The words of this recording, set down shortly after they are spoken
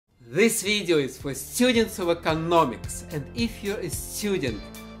This video is for students of economics, and if you're a student,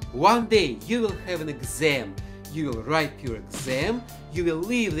 one day you will have an exam, you will write your exam, you will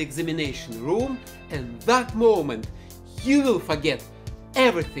leave the examination room, and that moment you will forget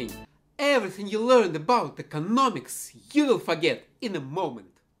everything you learned about economics, you will forget in a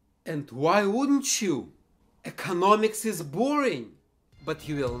moment. And why wouldn't you? Economics is boring. But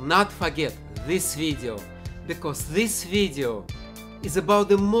you will not forget this video, because this video is about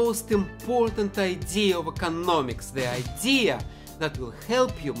the most important idea of economics, the idea that will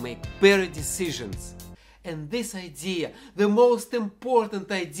help you make better decisions. And this idea, the most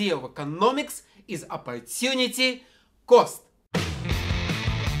important idea of economics, is opportunity cost.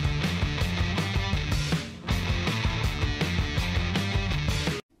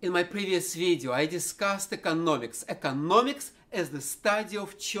 In my previous video, I discussed economics as the study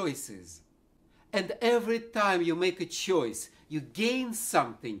of choices. And every time you make a choice, you gain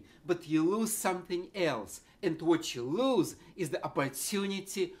something, but you lose something else. And what you lose is the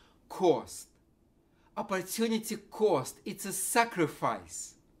opportunity cost. Opportunity cost, it's a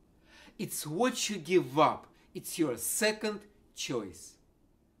sacrifice. It's what you give up. It's your second choice.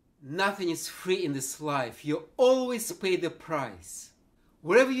 Nothing is free in this life. You always pay the price.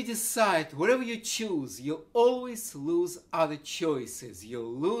 Wherever you decide, wherever you choose, you always lose other choices. You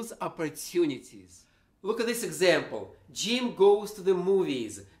lose opportunities. Look at this example. Jim goes to the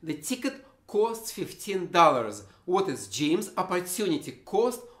movies. The ticket costs $15. What is Jim's opportunity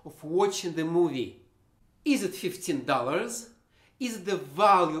cost of watching the movie? Is it $15? Is it the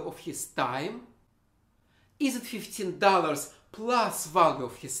value of his time? Is it $15 plus value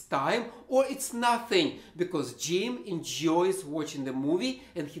of his time, or it's nothing because Jim enjoys watching the movie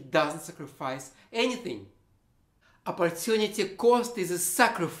and he doesn't sacrifice anything? Opportunity cost is a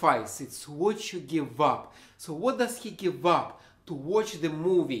sacrifice. It's what you give up. So what does he give up to watch the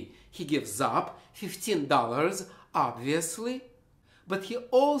movie? He gives up $15, obviously, but he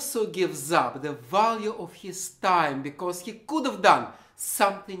also gives up the value of his time because he could have done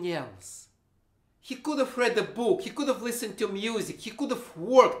something else. He could have read a book, he could have listened to music, he could have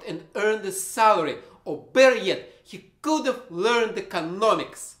worked and earned a salary, or better yet, he could have learned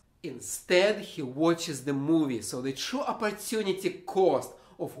economics. Instead, he watches the movie. So the true opportunity cost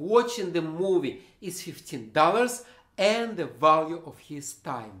of watching the movie is $15 and the value of his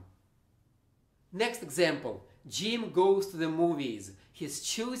time. Next example, Jim goes to the movies. He's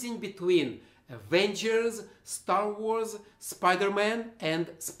choosing between Avengers, Star Wars, Spider-Man, and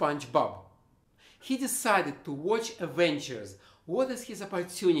SpongeBob. He decided to watch Avengers. What is his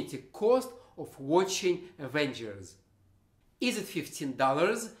opportunity cost of watching Avengers? Is it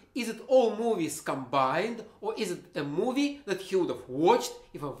 $15? Is it all movies combined? Or is it a movie that he would have watched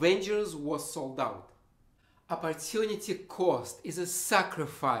if Avengers was sold out? Opportunity cost is a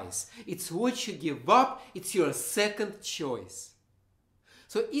sacrifice. It's what you give up. It's your second choice.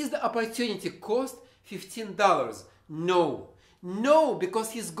 So is the opportunity cost $15? No. No,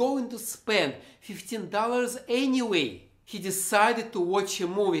 because he's going to spend $15 anyway. He decided to watch a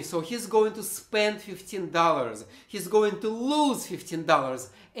movie, so he's going to spend $15. He's going to lose $15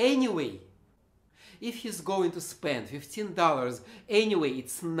 anyway. If he's going to spend $15 anyway,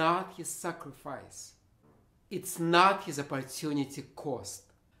 it's not his sacrifice. It's not his opportunity cost.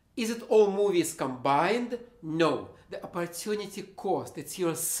 Is it all movies combined? No. The opportunity cost, it's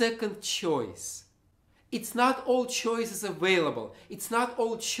your second choice. It's not all choices available. It's not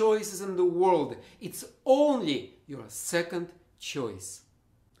all choices in the world. It's only your second choice.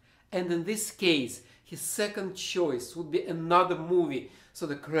 And in this case, his second choice would be another movie. So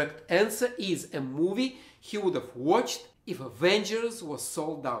the correct answer is a movie he would have watched if Avengers was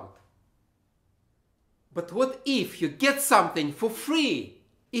sold out. But what if you get something for free?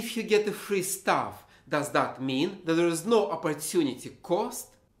 If you get the free stuff, does that mean that there is no opportunity cost?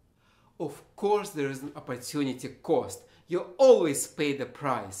 Of course there is an opportunity cost. You always pay the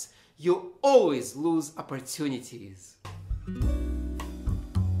price. You always lose opportunities.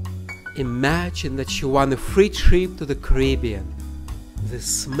 Imagine that you won a free trip to the Caribbean. The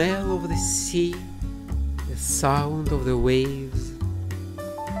smell of the sea, the sound of the waves,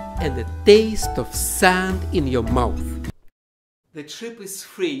 and the taste of sand in your mouth. The trip is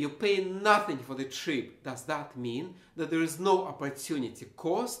free. You pay nothing for the trip. Does that mean that there is no opportunity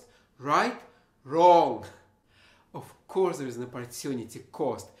cost? Right? Wrong. Of course there is an opportunity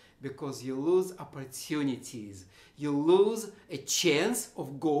cost, because you lose opportunities. You lose a chance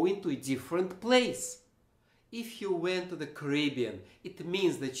of going to a different place. If you went to the Caribbean, it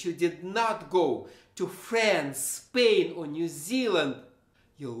means that you did not go to France, Spain, or New Zealand.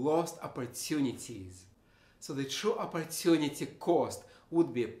 You lost opportunities. So the true opportunity cost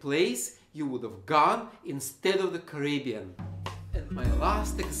would be a place you would have gone instead of the Caribbean. And my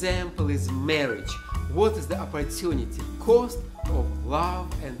last example is marriage. What is the opportunity cost of love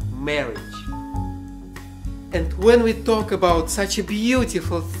and marriage? And when we talk about such a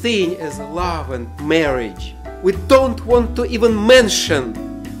beautiful thing as love and marriage, we don't want to even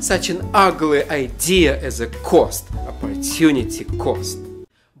mention such an ugly idea as a cost, opportunity cost.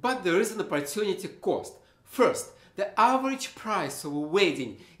 But there is an opportunity cost. First, the average price of a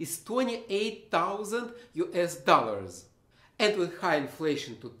wedding is $28,000 US. And with high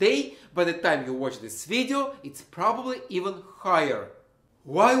inflation today, by the time you watch this video, it's probably even higher.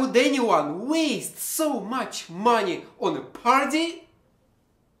 Why would anyone waste so much money on a party?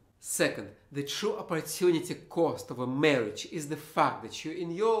 Second, the true opportunity cost of a marriage is the fact that in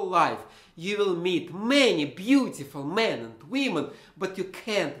your life you will meet many beautiful men and women, but you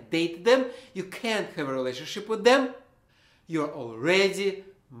can't date them, you can't have a relationship with them. You're already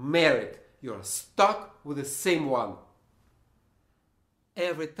married. You're stuck with the same one.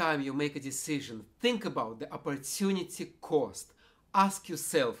 Every time you make a decision, think about the opportunity cost. Ask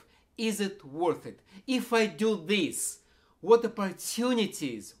yourself, is it worth it? If I do this, what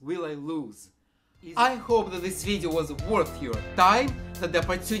opportunities will I lose? I hope that this video was worth your time, that the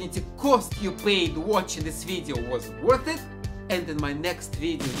opportunity cost you paid watching this video was worth it. And in my next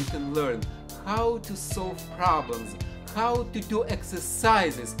video you can learn how to solve problems, how to do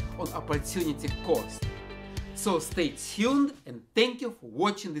exercises on opportunity cost. So stay tuned and thank you for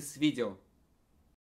watching this video.